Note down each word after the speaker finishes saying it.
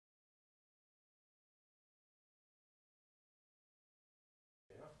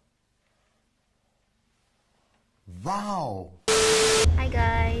Wow! Hi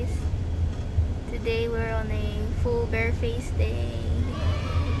guys! Today we're on a full bare face day.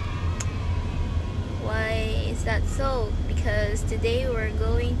 Why is that so? Because today we're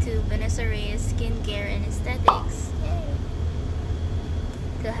going to Vanessa Reyes Skincare and Aesthetics. Yay!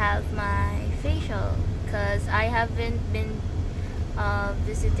 To have my facial. Because I haven't been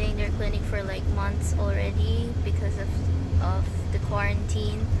visiting their clinic for like months already because of the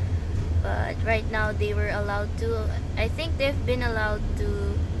quarantine. But right now they were allowed to. I think they've been allowed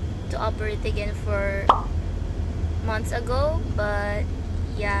to operate again for months ago. But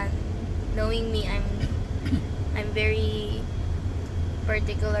yeah, knowing me, I'm very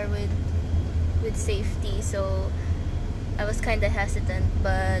particular with safety, so I was kind of hesitant.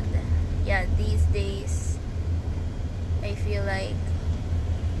 But yeah, these days I feel like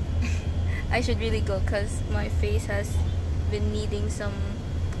I should really go because my face has been needing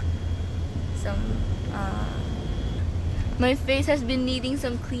my face has been needing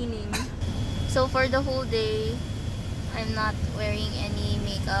some cleaning. So for the whole day I'm not wearing any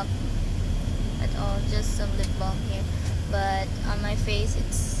makeup at all, just some lip balm here. But on my face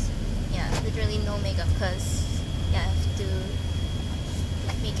it's literally no makeup because I have to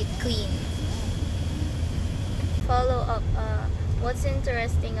make it clean. Follow up, what's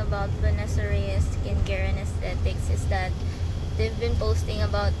interesting about Vanessa Reyes Skincare and Aesthetics is that they've been posting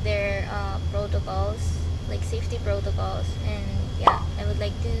about their protocols, like safety protocols, and yeah, I would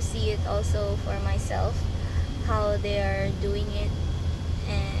like to see it also for myself, how they are doing it.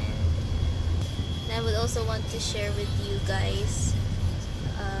 And I would also want to share with you guys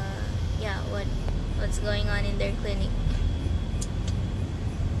what's going on in their clinic.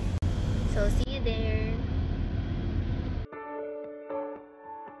 So see you there.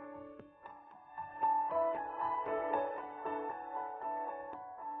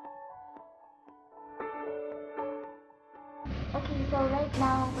 Okay, so right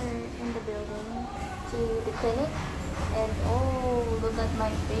now we're in the building to the clinic, and oh, look at my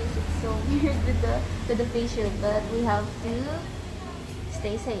face, it's so weird with the face shield, but we have to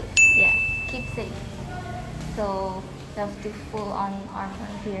stay safe. Yeah, keep safe. So we have to full on armor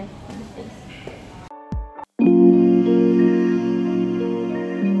here in the face.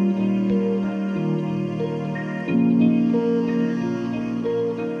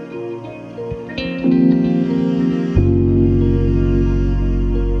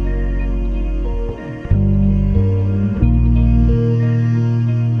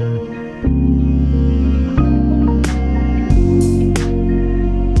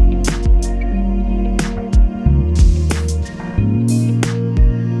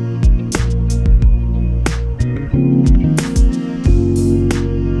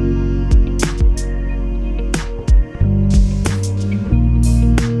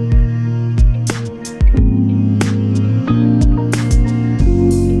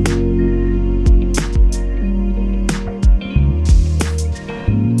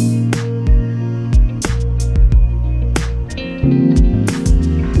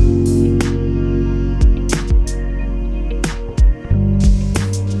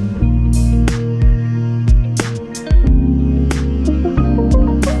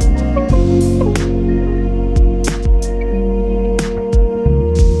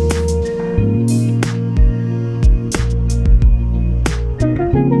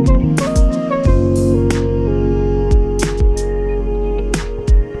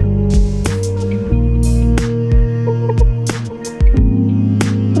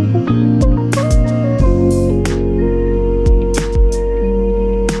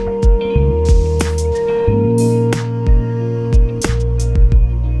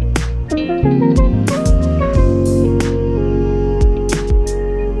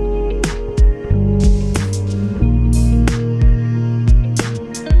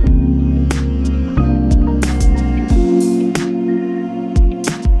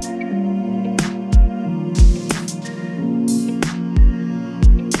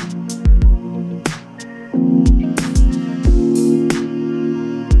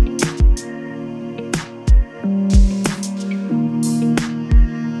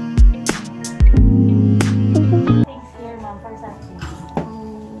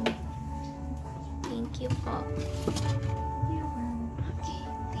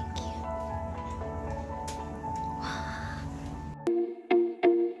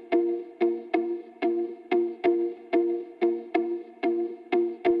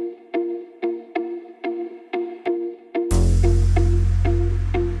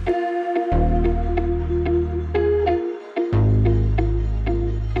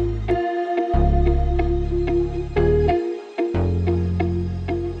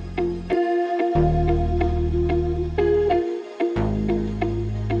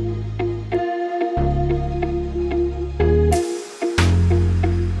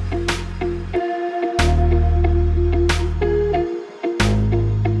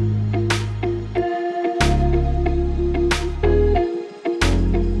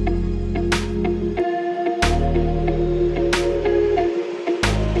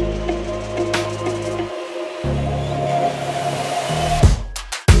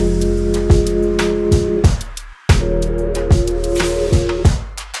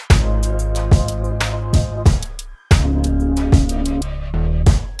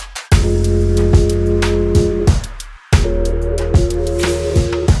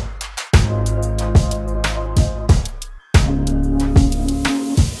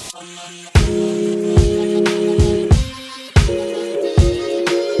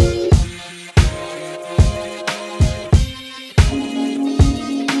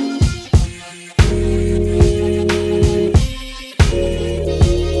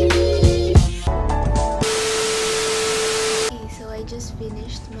 just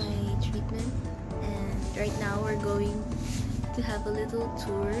finished my treatment, and right now we're going to have a little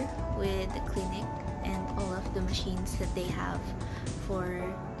tour with the clinic and all of the machines that they have for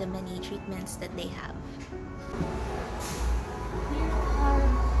the many treatments that they have.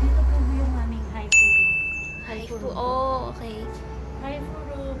 Dito po yung aming hypo room. Hypo, oh, okay. Hypo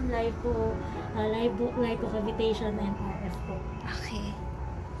room, lipo cavitation, and RF po. Okay.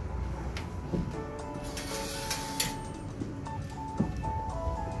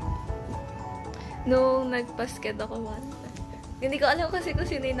 Nung nagpasket ako hindi ko alam kasi kung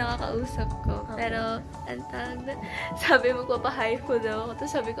sino yung nakakausap ko. Okay. Pero, sabi magpapa-hypo daw ako.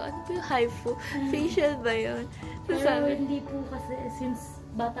 Tapos sabi ko, ano po yung hypo? Facial ba yun? So, Pero sabi, hindi po kasi, since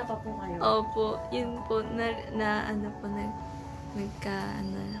bata pa po kayo. opo, yun po, nagka. Wait,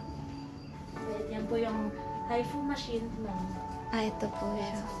 yan po yung hypo machine lang. Ito po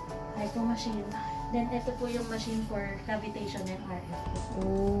siya. Hypo machine. Then, ito po yung machine for cavitation and RF.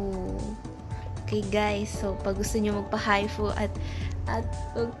 Oh. Okay guys, so pag gusto nyo magpa-hypo at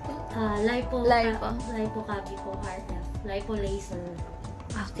Lipo cavi po, RF. Lipo laser.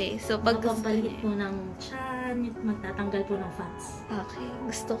 Okay, so pag Magpapalit po ng chan, magtatanggal po ng fats. Okay,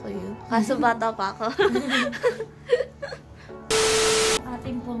 gusto ko yun. Kaso bata pa ako.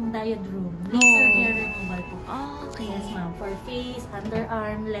 Ating pong diode room. Laser hair removal po. Okay. Yes ma'am. For face,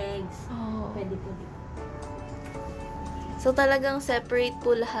 underarm, legs. Oh. Pwede po dito. So talagang separate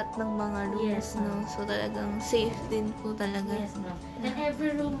po lahat ng mga rooms, Yes, no? So talagang safe din po talaga. Yes ma'am. And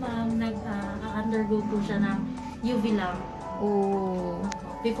every room ma'am, nag-undergo po siya ng UV lamp. Oh.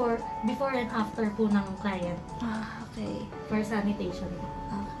 Before and after po ng client. Okay. For sanitation.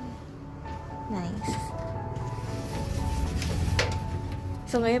 Okay. Nice.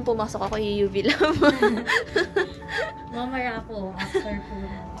 So ngayon pumasok ako yung UV lamp. Mamaya po, after po.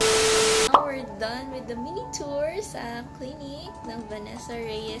 Now we're done with the mini tour sa clinic ng Vanessa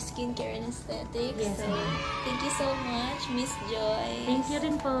Reyes Skincare and Aesthetics. Yes, so, thank you so much, Miss Joy. Thank you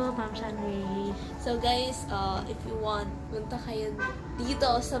rin po, Ma'am Shanrae. So guys, if you want, punta kayo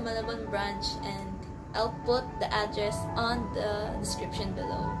dito sa Malabon branch, and I'll put the address on the description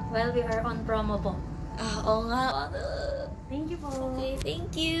below. Well, we are on promo po. Oo nga. Thank you po. Okay,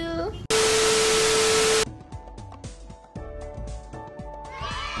 thank you.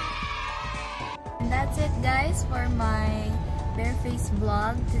 And that's it guys for my bareface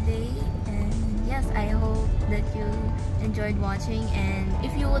vlog today, and yes, I hope that you enjoyed watching, and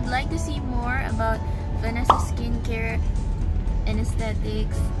if you would like to see more about Vanessa Skincare and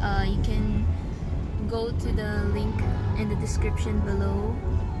Aesthetics, you can go to the link in the description below.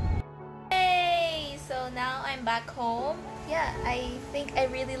 Hey, so now I'm back home. Yeah, I think I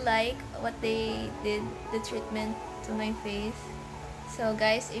really like what they did, the treatment to my face. So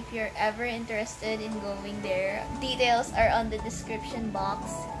guys, if you're ever interested in going there, details are on the description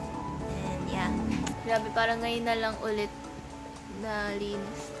box. And yeah, grabe, parang ngayon na lang ulit na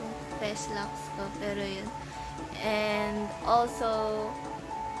linis to face locks ko, pero yun. And also,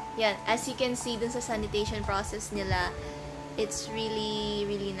 yeah, as you can see dun sa sanitation process nila, it's really,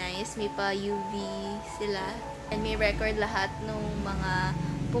 really nice. May pa UV sila. And may record lahat nung mga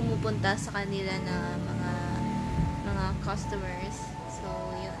pumupunta sa kanila na mga customers. So,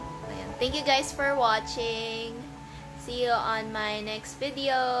 yun. Ayan. Thank you guys for watching. See you on my next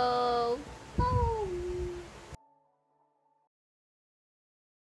video. Bye!